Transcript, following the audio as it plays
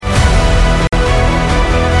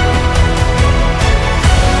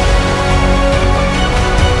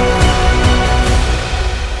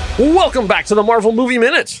Welcome back to the Marvel Movie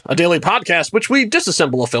Minute, a daily podcast which we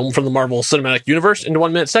disassemble a film from the Marvel Cinematic Universe into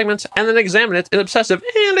 1 minute segments and then examine it in obsessive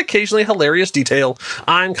and occasionally hilarious detail.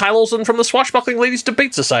 I'm Kyle Olson from the Swashbuckling Ladies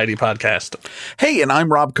Debate Society podcast. Hey, and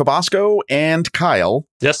I'm Rob Cabasco, and Kyle.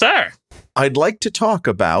 Yes, sir. I'd like to talk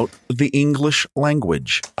about the English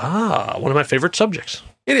language. One of my favorite subjects.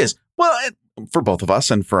 It is. Well, for both of us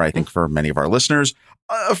and I think for many of our listeners,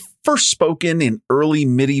 first spoken in early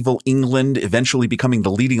medieval England, eventually becoming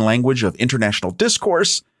the leading language of international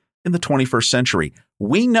discourse in the 21st century.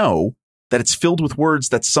 We know that it's filled with words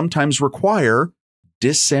that sometimes require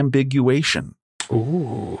disambiguation.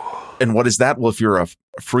 Ooh. And what is that? Well, if you're a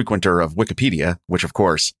frequenter of Wikipedia, which of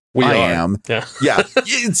course I am. Yeah. Yeah.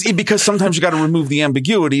 It's because sometimes you got to remove the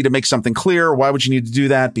ambiguity to make something clear. Why would you need to do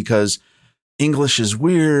that? Because English is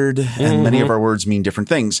weird and many of our words mean different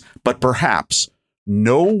things. But perhaps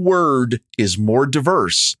no word is more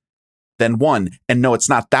diverse than one. And no, it's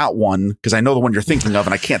not that one, because I know the one you're thinking of,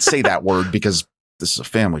 and I can't say that word because this is a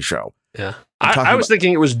family show. Yeah. I was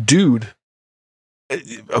thinking it was dude.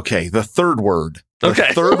 Okay. The third word. Okay.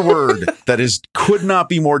 The third word that could not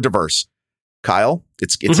be more diverse. Kyle,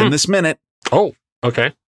 it's in this minute. Oh,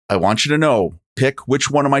 okay. I want you to know, pick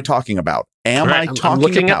which one am I talking about? I'm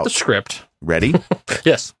looking at the script. Ready?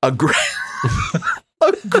 Yes. A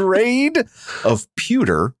grade of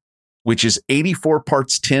pewter, which is 84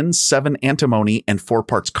 parts tin, 7 antimony, and 4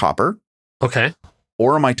 parts copper. Okay.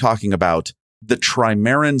 Or am I talking about the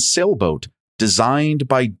Trimaran sailboat designed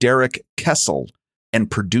by Derek Kessel and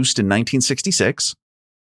produced in 1966?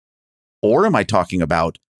 Or am I talking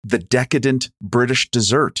about the decadent British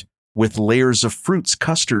dessert with layers of fruits,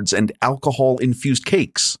 custards, and alcohol-infused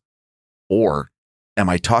cakes? Or am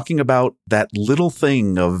I talking about that little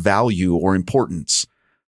thing of value or importance,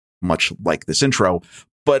 much like this intro?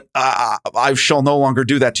 But I shall no longer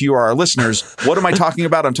do that to you or our listeners. What am I talking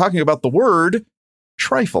about? I'm talking about the word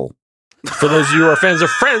trifle. For those of you who are fans of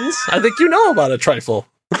Friends, I think you know about a trifle.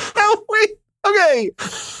 No, wait. Okay.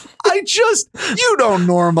 You don't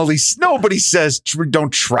normally, nobody says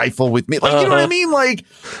don't trifle with me. Like, you know what I mean? Like,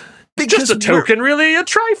 just a token, really, a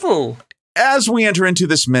trifle. As we enter into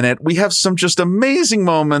this minute, we have some just amazing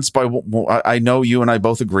moments by I know you and I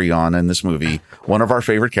both agree on in this movie, one of our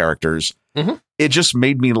favorite characters. Mm-hmm. It just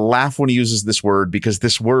made me laugh when he uses this word, because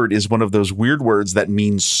this word is one of those weird words that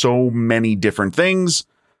means so many different things.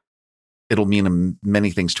 It'll mean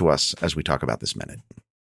many things to us as we talk about this minute.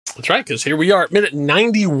 That's right, because here we are at minute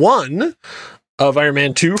 91 of Iron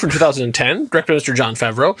Man 2 from 2010, directed by Mr. Jon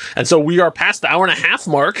Favreau. And so we are past the hour and a half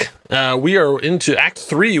mark. We are into Act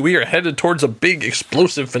 3. We are headed towards a big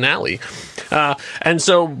explosive finale.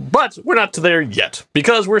 But we're not there yet,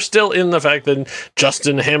 because we're still in the fact that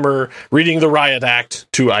Justin Hammer reading the riot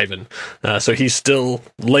act to Ivan. So he's still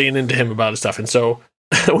laying into him about his stuff. And so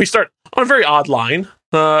we start on a very odd line.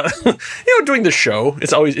 Doing the show,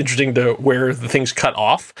 it's always interesting to where the things cut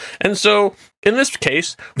off. And so in this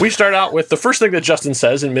case, we start out with the first thing that Justin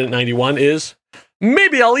says in minute 91 is,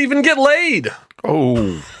 maybe I'll even get laid.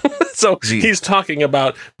 Oh. So he's talking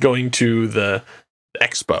about going to the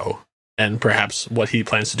expo and perhaps what he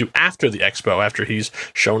plans to do after the expo, after he's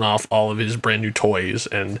shown off all of his brand new toys,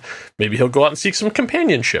 and maybe he'll go out and seek some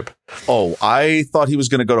companionship. Oh, I thought he was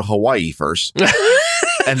going to go to Hawaii first.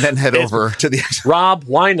 And then head over to the expo. Rob,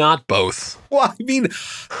 why not both? Well, I mean,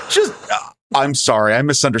 I'm sorry, I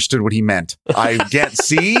misunderstood what he meant. I can't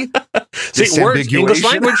see. See, words, English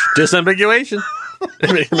language, disambiguation.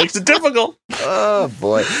 It makes it difficult. Oh,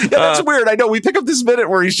 boy. Yeah, that's weird. I know. We pick up this minute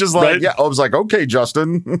where he's just like, right? Yeah, I was like, okay,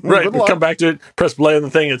 Justin. Right. We come back to it, press play on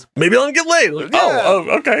the thing. It's, maybe I'll get laid. Like,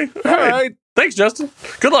 oh, okay. All right. Thanks, Justin.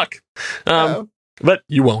 Good luck. But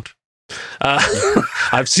you won't.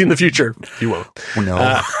 I've seen the future. You won't.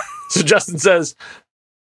 No. So Justin says,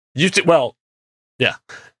 yeah.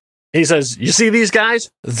 He says, you see these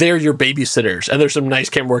guys? They're your babysitters. And there's some nice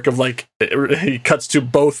camera work of, like, he cuts to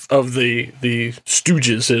both of the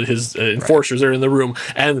stooges, his enforcers are in the room,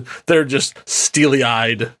 and they're just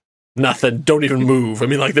steely-eyed, nothing, don't even move. I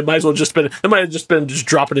mean, like, they might have just been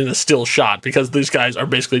dropping in a still shot, because these guys are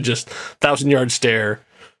basically just 1,000-yard stare,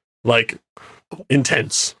 like,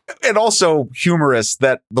 intense. And also humorous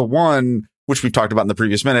that the one, which we've talked about in the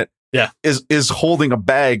previous minute, is holding a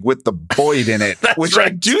bag with the Boyd in it, which right. I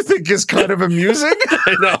do think is kind of amusing.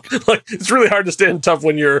 I know. Like, it's really hard to stand tough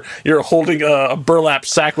when you're holding a burlap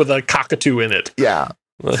sack with a cockatoo in it. Yeah.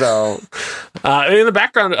 So, in the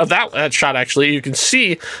background of that shot, actually, you can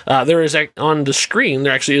see there is on the screen,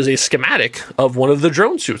 there actually is a schematic of one of the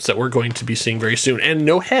drone suits that we're going to be seeing very soon, and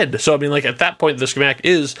no head. So, I mean, like, at that point, the schematic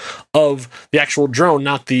is of the actual drone,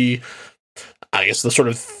 not the, I guess, the sort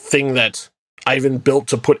of thing that Ivan built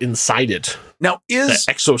to put inside it. Now, is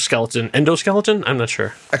the endoskeleton? I'm not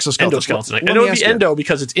sure. Exoskeleton. Endoskeleton. I know it'd be endo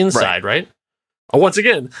because it's inside, right? Oh, once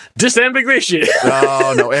again, disambiguation.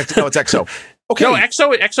 No, it's exo. Okay. No,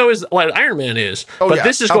 exo is what Iron Man is. But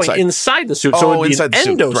this is going inside the suit, so it'd be an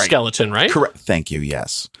endoskeleton, right? Correct. Thank you,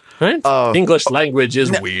 yes. Right? English language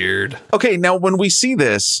is weird. Okay, now when we see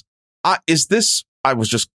this, I was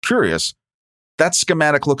just curious. That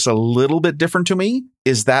schematic looks a little bit different to me.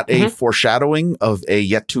 Is that a foreshadowing of a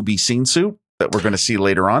yet-to-be-seen suit that we're going to see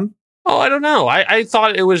later on? Oh, I don't know. I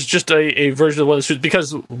thought it was just a version of one of the suits,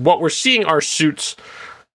 because what we're seeing are suits,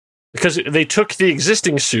 because they took the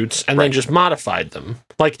existing suits and then just modified them.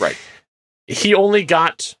 He only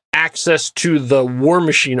got access to the War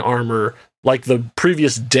Machine armor like the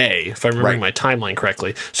previous day, if I'm remembering my timeline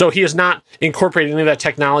correctly. So he has not incorporated any of that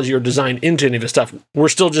technology or design into any of his stuff. We're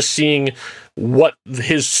still just seeing what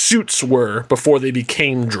his suits were before they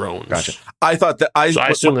became drones. Gotcha. I thought that I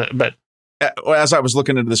assume that, but as I was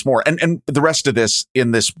looking into this more, and the rest of this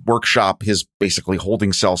in this workshop, his basically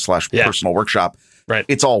holding cell / personal workshop, right?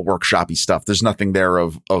 It's all workshopy stuff. There's nothing there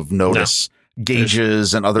of notice.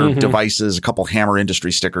 Gauges and other devices, a couple Hammer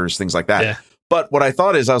Industry stickers, things like that. Yeah. But what I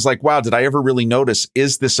thought is, I was like, wow, did I ever really notice?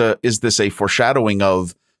 Is this a foreshadowing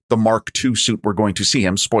of the Mark II suit we're going to see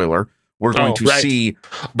him? Spoiler. We're going to see.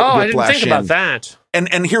 I didn't think about that.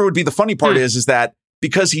 And here would be the funny part is that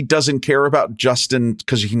because he doesn't care about Justin,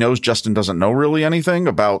 because he knows Justin doesn't know really anything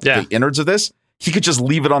about the innards of this, he could just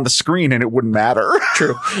leave it on the screen and it wouldn't matter.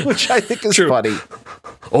 True. Which I think is funny.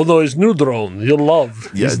 Although his new drone, you'll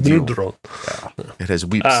love his new drone. Yeah. It has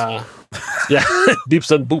beeps. Beeps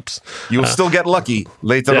and boops. You'll still get lucky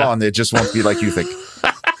later on. It just won't be like you think.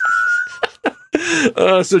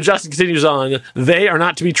 So Justin continues on. They are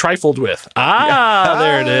not to be trifled with.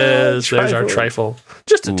 There it is. There's our trifle.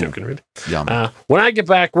 Just a token, really. When I get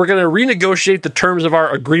back, we're going to renegotiate the terms of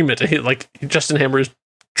our agreement. Justin Hammer is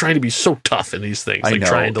trying to be so tough in these things,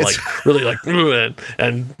 trying to really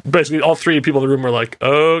and basically all three people in the room are like,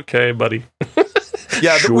 okay, buddy.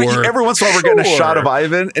 Every once in a while we're getting a shot of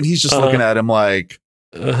Ivan, and he's just looking at him like,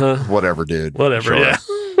 whatever, dude. Whatever, yeah.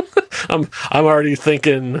 I'm already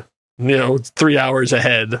thinking, 3 hours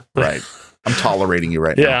ahead. Right. I'm tolerating you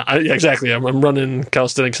right now. Yeah, exactly. I'm running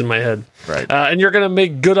calisthenics in my head. Right. And you're going to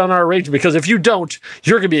make good on our arrangement, because if you don't,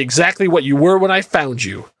 you're going to be exactly what you were when I found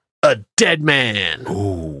you. A dead man.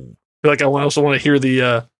 Ooh. I also want to hear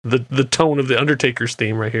the tone of the Undertaker's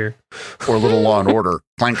theme right here. Or a little Law and Order.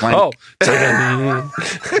 Clank, clank. Oh.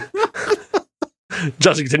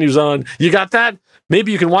 Justin continues on. You got that?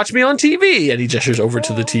 Maybe you can watch me on TV. And he gestures over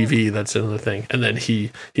to the TV that's in the thing. And then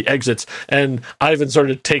he exits. And Ivan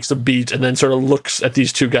sort of takes a beat and then sort of looks at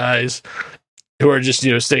these two guys who are just,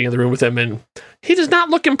 staying in the room with him. And he does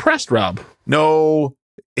not look impressed, Rob. No.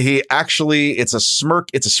 He actually, it's a smirk.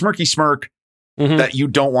 It's a smirky smirk that you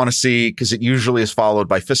don't want to see, because it usually is followed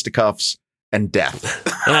by fisticuffs and death.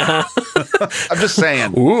 I'm just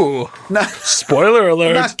saying. Ooh. Spoiler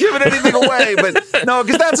alert. Not giving anything away, but no,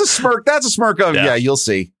 because that's a smirk. That's a smirk of, you'll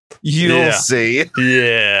see. You'll see.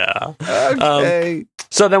 Yeah. Okay.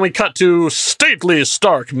 So then we cut to stately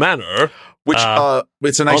Stark Manor. Which,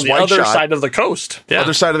 it's a nice on the wide other shot. side of the coast. Yeah.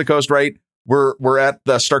 Other side of the coast, right? We're at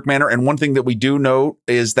the Stark Manor, and one thing that we do note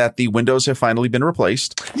is that the windows have finally been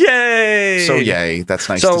replaced. Yay! So yay, that's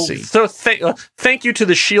nice to see. So thank you to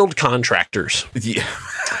the Shield contractors. Yeah.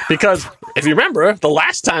 Because if you remember, the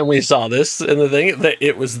last time we saw this in the thing,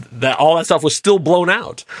 that all that stuff was still blown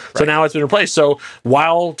out. So now it's been replaced. So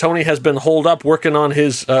while Tony has been holed up working on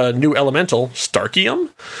his new elemental, Starkium,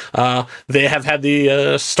 they have had the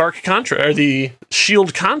the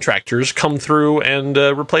Shield contractors come through and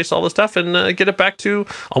replace all the stuff and get it back to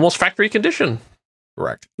almost factory condition.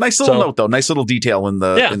 Correct. Nice little note, though. Nice little detail in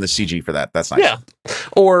the CG for that. That's nice. Yeah.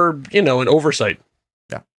 Or, an oversight.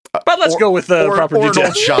 Yeah. But let's go with the proper detail. An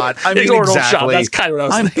old shot. I mean, exactly. Shot. That's kind of what I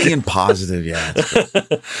was thinking. I'm being positive,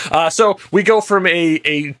 yeah. So we go from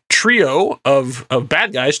a trio of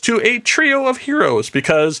bad guys to a trio of heroes,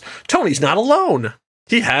 because Tony's not alone.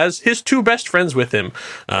 He has his two best friends with him.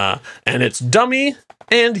 And it's Dummy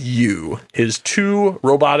and You, his two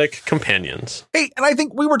robotic companions. Hey, and I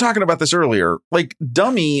think we were talking about this earlier. Like,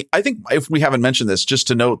 Dummy, I think if we haven't mentioned this, just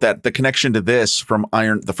to note that the connection to this from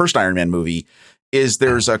the first Iron Man movie is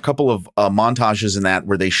there's a couple of montages in that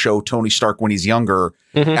where they show Tony Stark when he's younger,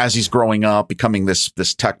 as he's growing up, becoming this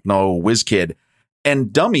techno whiz kid.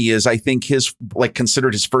 And Dummy is, I think,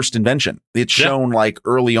 considered his first invention. It's shown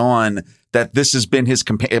early on that this has been his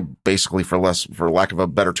basically, for lack of a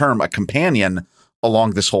better term, a companion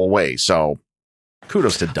along this whole way. So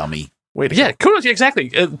kudos to Dummy. Way to Yeah, go. kudos. Yeah, exactly.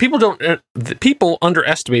 People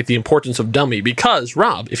underestimate the importance of Dummy because,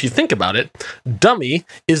 Rob, if you think about it, Dummy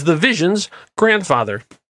is the Vision's grandfather.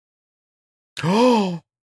 Oh,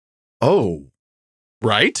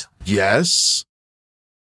 Right? yes.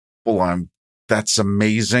 Well, that's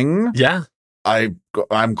amazing. Yeah.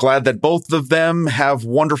 I'm glad that both of them have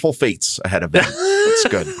wonderful fates ahead of them. That's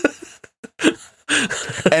good.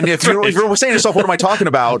 And if you're saying to yourself, what am I talking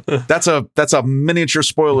about? That's a miniature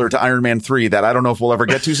spoiler to Iron Man 3 that I don't know if we'll ever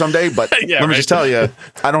get to someday, but let me just tell you,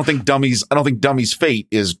 I don't think Dummy's fate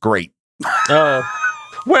is great.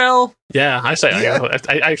 Well, yeah, I say Yeah.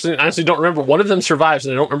 I actually honestly don't remember. One of them survives,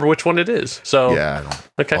 and I don't remember which one it is. So Yeah, I don't.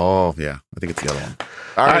 Okay. Oh, yeah. I think it's the other one.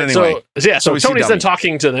 All right, anyway. So we see Tony's Dummy. then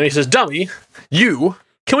talking to them. He says, "Dummy,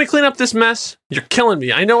 can we clean up this mess? You're killing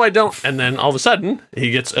me. I know I don't." And then all of a sudden,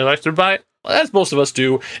 he gets elected by, as most of us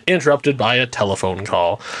do, interrupted by a telephone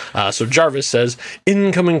call. So Jarvis says,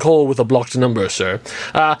 "Incoming call with a blocked number, sir."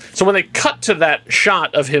 So when they cut to that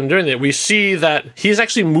shot of him doing it, we see that he's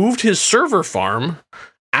actually moved his server farm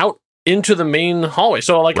out into the main hallway.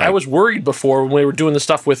 So like, Right. I was worried before when we were doing the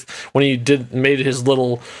stuff with when he made his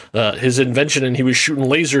little his invention and he was shooting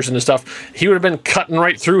lasers and stuff, he would have been cutting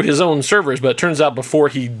right through his own servers. But it turns out before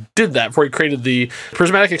he did that, before he created the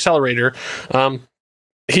prismatic accelerator,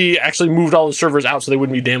 he actually moved all the servers out so they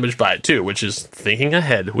wouldn't be damaged by it too, which is thinking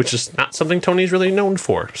ahead, which is not something Tony's really known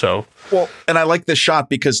for. So Well, and I like this shot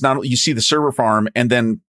because not only you see the server farm, and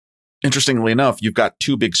then interestingly enough, you've got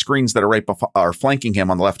two big screens that are flanking him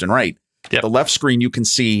on the left and right. Yep. The left screen you can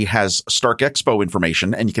see has Stark Expo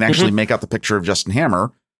information, and you can actually make out the picture of Justin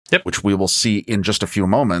Hammer, which we will see in just a few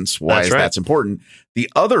moments. Why that's important. The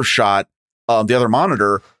other shot, the other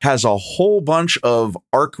monitor, has a whole bunch of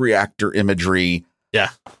arc reactor imagery. Yeah.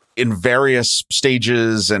 In various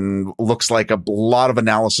stages, and looks like a lot of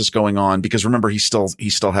analysis going on because remember he still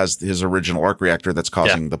has his original arc reactor that's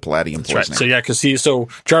causing the palladium poisoning. Right. So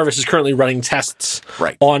Jarvis is currently running tests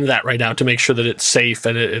on that right now to make sure that it's safe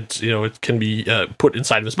and it can be put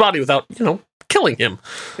inside of his body without killing him,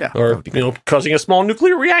 or causing a small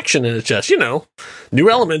nuclear reaction in his chest. New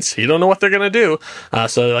elements. You don't know what they're gonna do.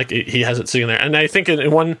 So like he has it sitting there, and I think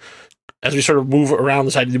in one, as we sort of move around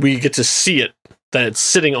the side, we get to see it. That it's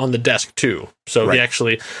sitting on the desk too. So he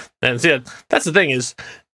actually, and that's the thing is,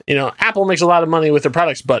 Apple makes a lot of money with their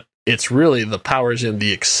products, but it's really the powers in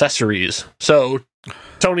the accessories. So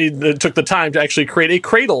Tony took the time to actually create a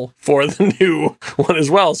cradle for the new one as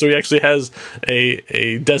well. So he actually has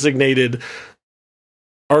a designated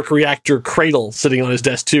arc reactor cradle sitting on his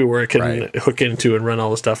desk too, where it can hook into and run all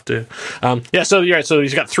the stuff too. So you're right. So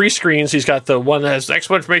he's got three screens. He's got the one that has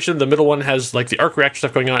expo information. The middle one has like the arc reactor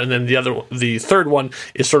stuff going on, and then the third one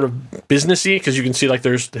is sort of businessy because you can see like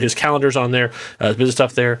there's his calendars on there, business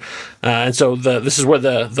stuff there, and so this is where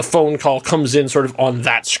the phone call comes in sort of on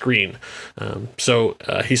that screen.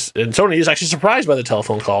 Tony is actually surprised by the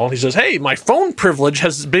telephone call. He says, "Hey, my phone privilege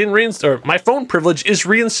has been my phone privilege is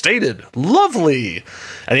reinstated. Lovely."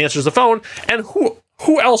 And he answers the phone, and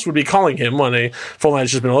who else would be calling him when a phone line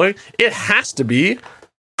has just been away? It has to be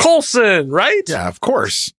Coulson, right? Yeah, of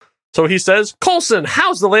course. So he says, "Coulson,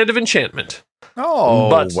 how's the land of enchantment?" Oh,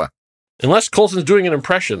 but unless Coulson's doing an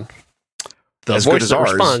impression, the voice that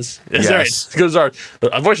responds,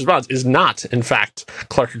 the voice response is not, in fact,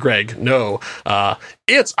 Clark Gregg. No,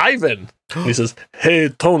 it's Ivan. He says, "Hey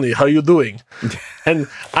Tony, how you doing?" And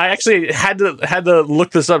I actually had to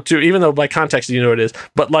look this up too, even though by context you know it is.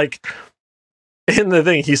 But like in the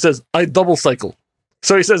thing, he says, "I double cycle."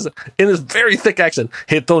 So he says in this very thick accent,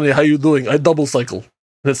 "Hey Tony, how you doing? I double cycle."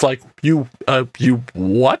 And it's like you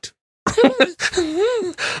what?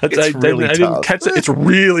 I didn't catch it. It's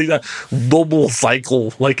really double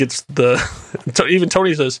cycle. Like it's even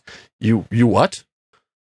Tony says, "You what?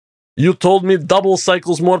 You told me double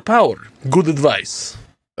cycles more power. Good advice."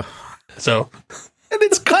 So, and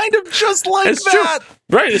it's kind of just like that,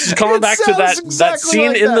 true. Right? This is coming back to that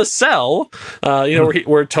scene in the cell,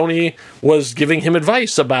 where Tony was giving him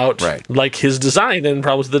advice about like his design and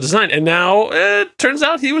problems with the design, and now it turns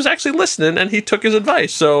out he was actually listening and he took his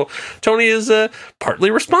advice. So Tony is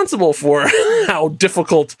partly responsible for how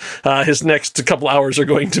difficult his next couple hours are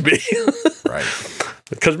going to be. Right.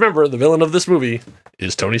 Because remember, the villain of this movie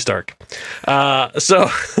is Tony Stark. So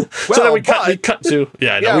then we cut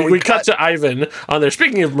to Ivan on there.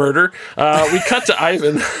 Speaking of murder, we cut to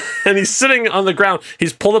Ivan, and he's sitting on the ground.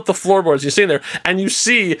 He's pulled up the floorboards. You're sitting there, and you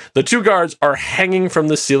see the two guards are hanging from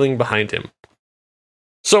the ceiling behind him.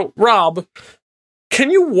 So, Rob,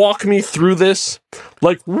 can you walk me through this?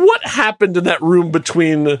 Like, what happened in that room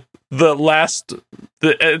between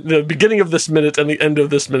the beginning of this minute and the end of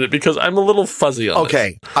this minute because I'm a little fuzzy on it.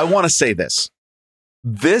 Okay, I want to say this.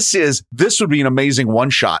 This would be an amazing one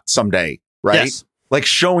shot someday, right? Yes. Like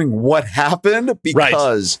showing what happened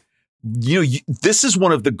because this is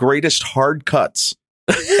one of the greatest hard cuts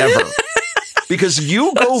ever. Because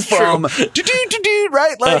you go from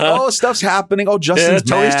right, like stuff's happening. Oh, Justin's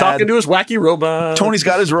Tony's mad. talking to his wacky robot. Tony's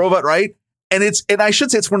got his robot, right? And I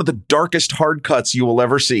should say it's one of the darkest hard cuts you will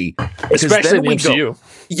ever see. Especially in the MCU.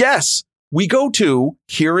 Yes. We go to,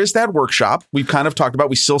 here is that workshop. We've kind of talked about,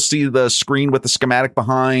 we still see the screen with the schematic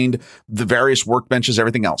behind, the various workbenches,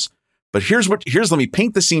 everything else. But let me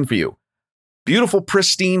paint the scene for you. Beautiful,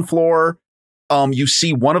 pristine floor. You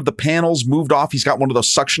see one of the panels moved off. He's got one of those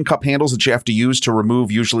suction cup handles that you have to use to remove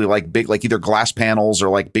usually like big, like either glass panels or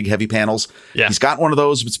like big heavy panels. Yeah. He's got one of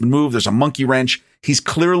those. It's been moved. There's a monkey wrench. He's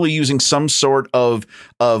clearly using some sort of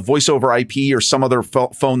voice over IP or some other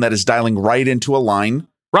phone that is dialing right into a line.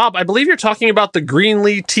 Rob, I believe you're talking about the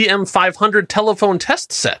Greenlee TM500 telephone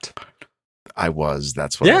test set. I was.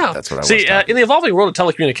 That's what I was. See, in the evolving world of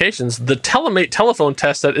telecommunications, the Telemate telephone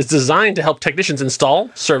test set is designed to help technicians install,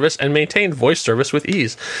 service, and maintain voice service with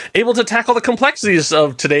ease. Able to tackle the complexities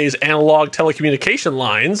of today's analog telecommunication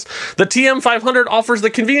lines, the TM500 offers the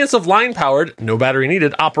convenience of line-powered, no battery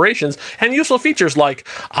needed operations and useful features like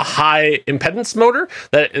a high impedance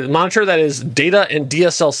monitor that is data and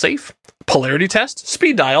DSL safe, polarity test,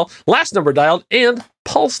 speed dial, last number dialed, and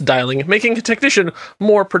pulse dialing, making a technician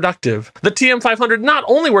more productive. The TM500 not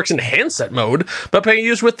only works in handset mode, but can be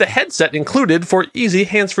used with the headset included for easy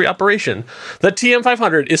hands-free operation. The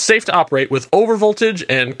TM500 is safe to operate with overvoltage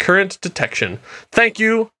and current detection. Thank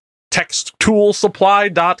you,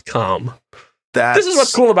 TextToolSupply.com. This is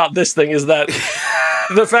what's cool about this thing is that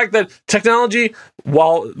the fact that technology,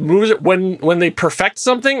 while it moves it, when they perfect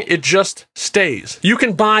something, it just stays. You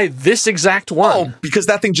can buy this exact one. Oh, because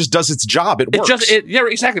that thing just does its job. It works. Yeah,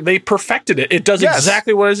 exactly. They perfected it. It does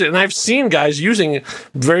exactly what it is. And I've seen guys using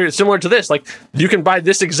very similar to this. Like, you can buy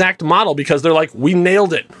this exact model because they're like, we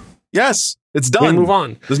nailed it. Yes, it's done. We move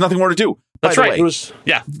on. There's nothing more to do. That's By the right. way, It was,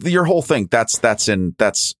 your whole thing. That's in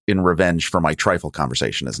revenge for my trifle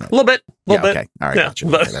conversation, isn't it? A little bit. Okay. All right. Gotcha.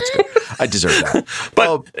 Okay, that's good. I deserve that.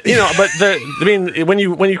 But when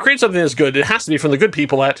you create something that's good, it has to be from the good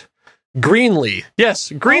people at Greenlee. Yes,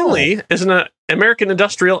 Greenlee is an American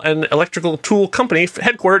industrial and electrical tool company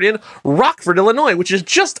headquartered in Rockford, Illinois, which is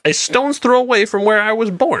just a stone's throw away from where I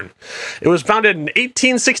was born. It was founded in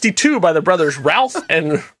 1862 by the brothers Ralph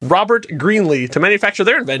and Robert Greenlee to manufacture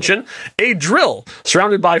their invention, a drill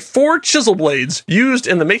surrounded by 4 chisel blades used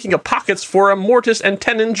in the making of pockets for a mortise and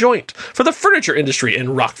tenon joint for the furniture industry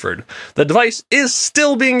in Rockford. The device is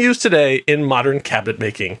still being used today in modern cabinet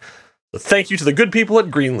making. So thank you to the good people at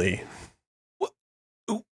Greenlee.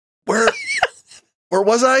 Where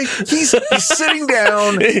was I? He's sitting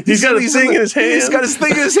down. He's got his thing in his hand. He's got his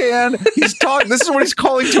thing in his hand. He's talking. This is what he's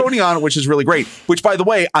calling Tony on, which is really great. Which, by the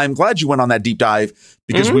way, I'm glad you went on that deep dive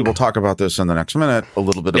because we will talk about this in the next minute, a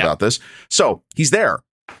little bit about this. So he's there.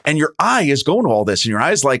 And your eye is going to all this. And your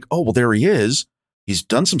eye is like, oh, well, there he is. He's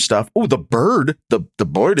done some stuff. Oh, the bird. The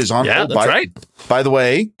bird is on. Yeah, that's right. By the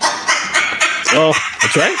way. Oh,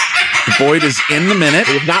 that's right. Boyd is in the minute.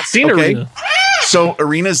 We have not seen Arena. So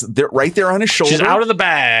Arena's right there on his shoulder. She's out of the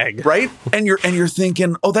bag. Right? And you're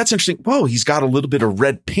thinking, oh, that's interesting. Whoa, he's got a little bit of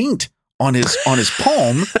red paint on his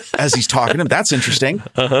palm as he's talking to him. That's interesting.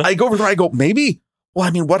 I go over there, I go, maybe, well,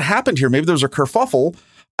 I mean, what happened here? Maybe there's a kerfuffle.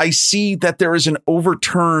 I see that there is an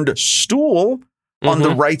overturned stool on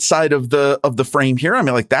the right side of the frame here. I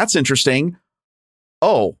mean, like, that's interesting.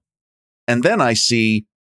 Oh, and then I see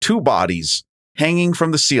 2 bodies hanging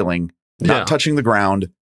from the ceiling, not touching the ground.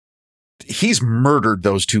 He's murdered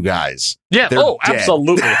those 2 guys. Yeah. They're dead.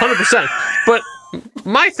 Absolutely. 100%. But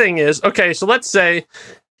my thing is, okay, so let's say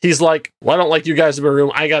he's like, well, I don't like you guys in my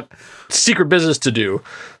room. I got secret business to do.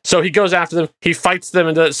 So he goes after them. He fights them.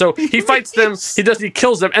 He fights them. He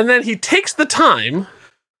kills them. And then he takes the time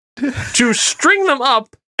to string them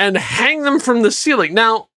up and hang them from the ceiling.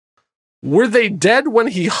 Now, were they dead when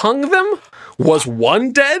he hung them? Was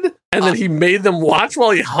one dead? And then he made them watch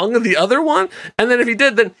while he hung the other one? And then if he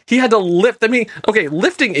did, then he had to lift. I mean, okay,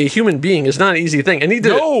 lifting a human being is not an easy thing. And he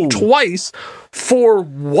did it twice. For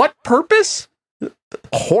what purpose?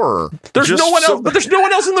 Horror. There's no one else, but there's no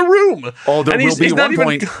one else in the room. Oh, there will be one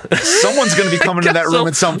point. Someone's going to be coming to that room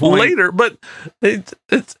at some point later. But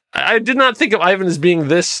I did not think of Ivan as being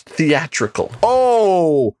this theatrical.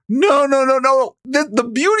 Oh, no. The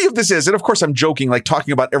beauty of this is, and of course I'm joking, like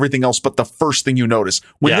talking about everything else, but the first thing you notice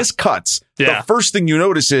when this cuts, the first thing you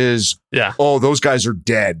notice is, oh, those guys are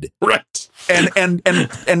dead. Right.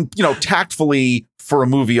 And tactfully for a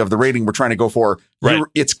movie of the rating we're trying to go for,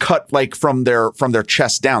 it's cut like from their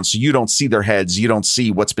chest down. So you don't see their heads. You don't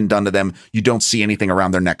see what's been done to them. You don't see anything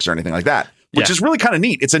around their necks or anything like that, which is really kind of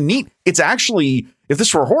neat. It's actually, if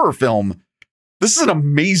this were a horror film, this is an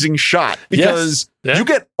amazing shot because you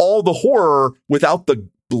get all the horror without the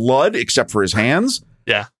blood except for his hands.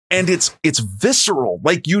 Yeah. And it's visceral.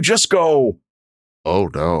 Like you just go, oh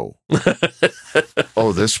no.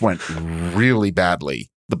 Oh, this went really badly.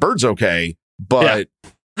 The bird's okay, but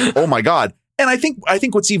oh my God. And I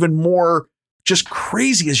think what's even more just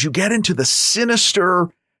crazy is you get into the sinister,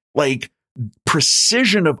 like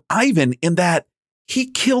precision of Ivan in that he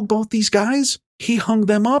killed both these guys. He hung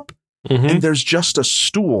them up, and there's just a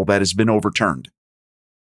stool that has been overturned.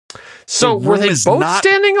 So were they both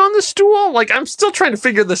standing on the stool? Like, I'm still trying to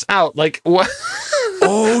figure this out. Like, what?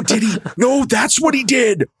 Oh, did he? No, that's what he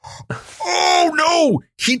did. Oh, no.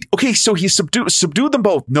 So he subdued them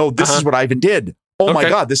both. No, this is what Ivan did. Oh, my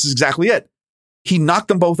God, this is exactly it. He knocked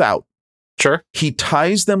them both out. Sure. He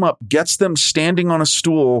ties them up, gets them standing on a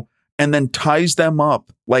stool, and then ties them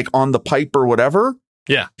up like on the pipe or whatever.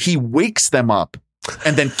 Yeah. He wakes them up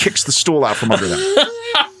and then kicks the stool out from under them.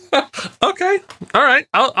 Okay. All right.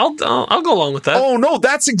 I'll go along with that. Oh no,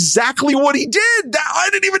 that's exactly what he did. I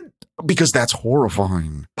didn't even, because that's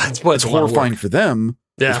horrifying. It's horrifying for them.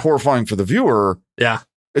 Yeah. It's horrifying for the viewer. Yeah.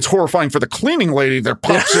 It's horrifying for the cleaning lady that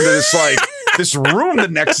pops into this like this room the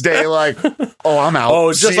next day like, oh, I'm out.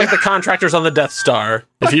 Oh, just like the contractors on the Death Star.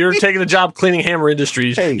 If you're taking the job cleaning Hammer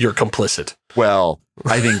Industries, you're complicit. Well,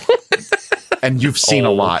 I think, and you've seen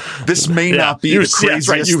a lot. This may not be the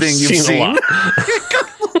craziest thing you've seen.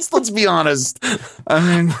 Let's be honest. I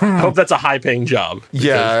mean, I hope that's a high-paying job.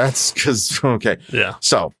 Yeah, that's because, okay. Yeah.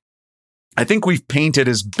 So, I think we've painted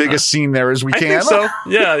as big a scene there as we can. I think so.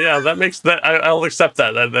 Yeah. That makes that. I'll accept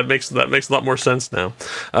that. That makes a lot more sense now.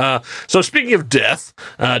 So speaking of death,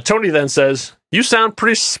 Tony then says, "You sound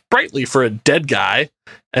pretty sprightly for a dead guy,"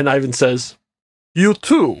 and Ivan says, "You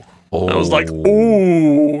too." Oh. I was like,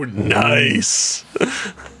 "Ooh, nice."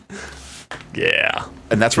 Yeah.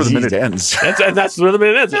 And that's where the minute ends. That's where the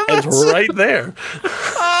minute ends. It's right there.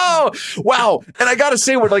 Oh, wow. And I got to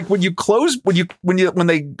say, when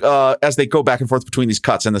they as they go back and forth between these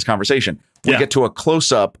cuts in this conversation, we get to a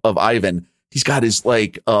close up of Ivan. He's got his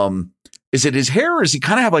is it his hair or does he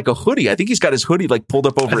kind of have like a hoodie? I think he's got his hoodie like pulled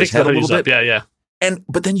up over his head a little bit. Yeah.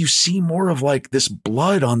 But then you see more of like this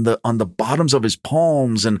blood on the bottoms of his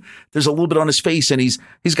palms, and there's a little bit on his face, and he's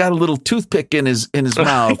got a little toothpick in his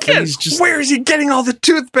mouth. And he's just, where is he getting all the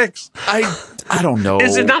toothpicks? I don't know.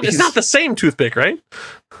 Is it not? It's not the same toothpick, right?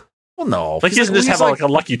 Well, no. Like he doesn't just have like a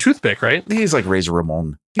lucky toothpick, right? He's like Razor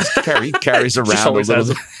Ramon. He carries around a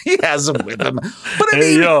little. He has them with him. But I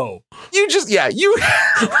mean, you just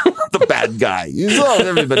the bad guy.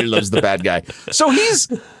 Everybody loves the bad guy. So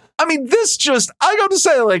I got to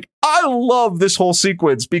say, like, I love this whole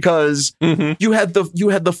sequence because you had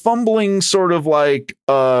the fumbling sort of like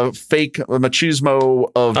fake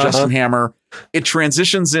machismo of Justin Hammer. It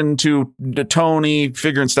transitions into Tony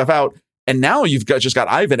figuring stuff out, and now you've just got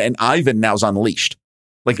Ivan, and Ivan now's unleashed.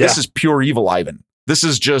 Like this is pure evil Ivan. This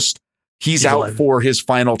is just he's evil out Ivan. For his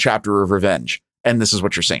final chapter of revenge, and this is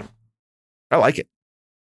what you're seeing. I like it.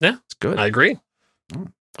 Yeah, it's good. I agree.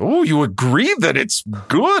 Oh, you agree that it's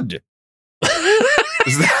good?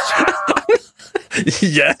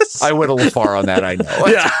 Yes. I went a little far on that, I know.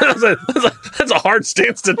 Yeah, that's a hard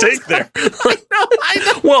stance to take there. I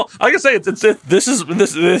know. Well, I can say this has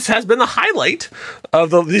been the highlight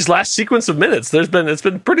of these last sequence of minutes. It's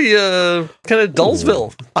been pretty kind of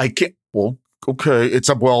Dullsville. I can't. Well, okay,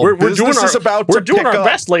 we're doing our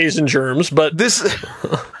best, ladies and germs, but this.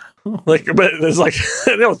 But there's like,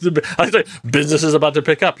 business is about to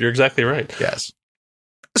pick up. You're exactly right. Yes.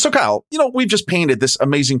 So Kyle, we've just painted this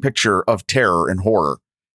amazing picture of terror and horror.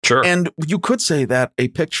 Sure. And you could say that a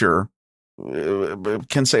picture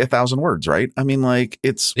can say 1,000 words, right? I mean, like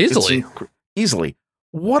it's easily.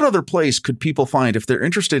 What other place could people find if they're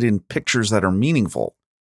interested in pictures that are meaningful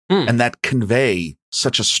and that convey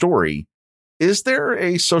such a story? Is there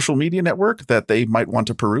a social media network that they might want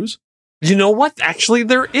to peruse? You know what? Actually,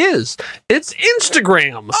 there is. It's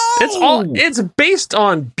Instagram. Oh! It's based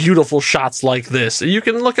on beautiful shots like this. You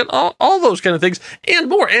can look at all those kind of things and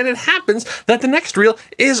more. And it happens that the next reel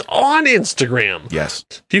is on Instagram. Yes.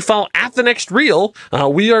 If you follow at the next reel,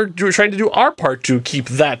 we are trying to do our part to keep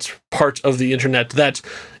that part of the internet that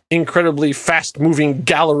incredibly fast-moving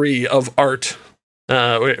gallery of art.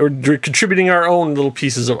 We're contributing our own little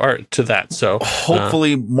pieces of art to that. So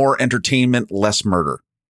hopefully more entertainment, less murder.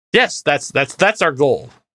 Yes, that's our goal.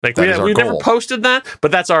 Like we never posted that,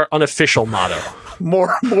 but that's our unofficial motto.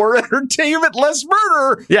 More entertainment, less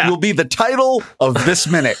murder. Yeah, will be the title of this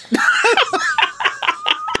minute.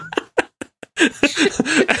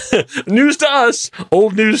 News to us,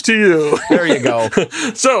 old news to you. There you go.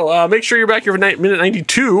 So make sure you're back here for minute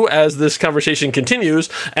 92 as this conversation continues.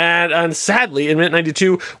 And sadly, in minute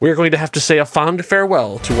 92, we're going to have to say a fond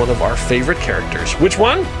farewell to one of our favorite characters. Which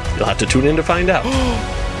one? You'll have to tune in to find out.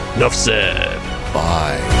 Enough said.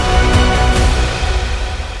 Bye.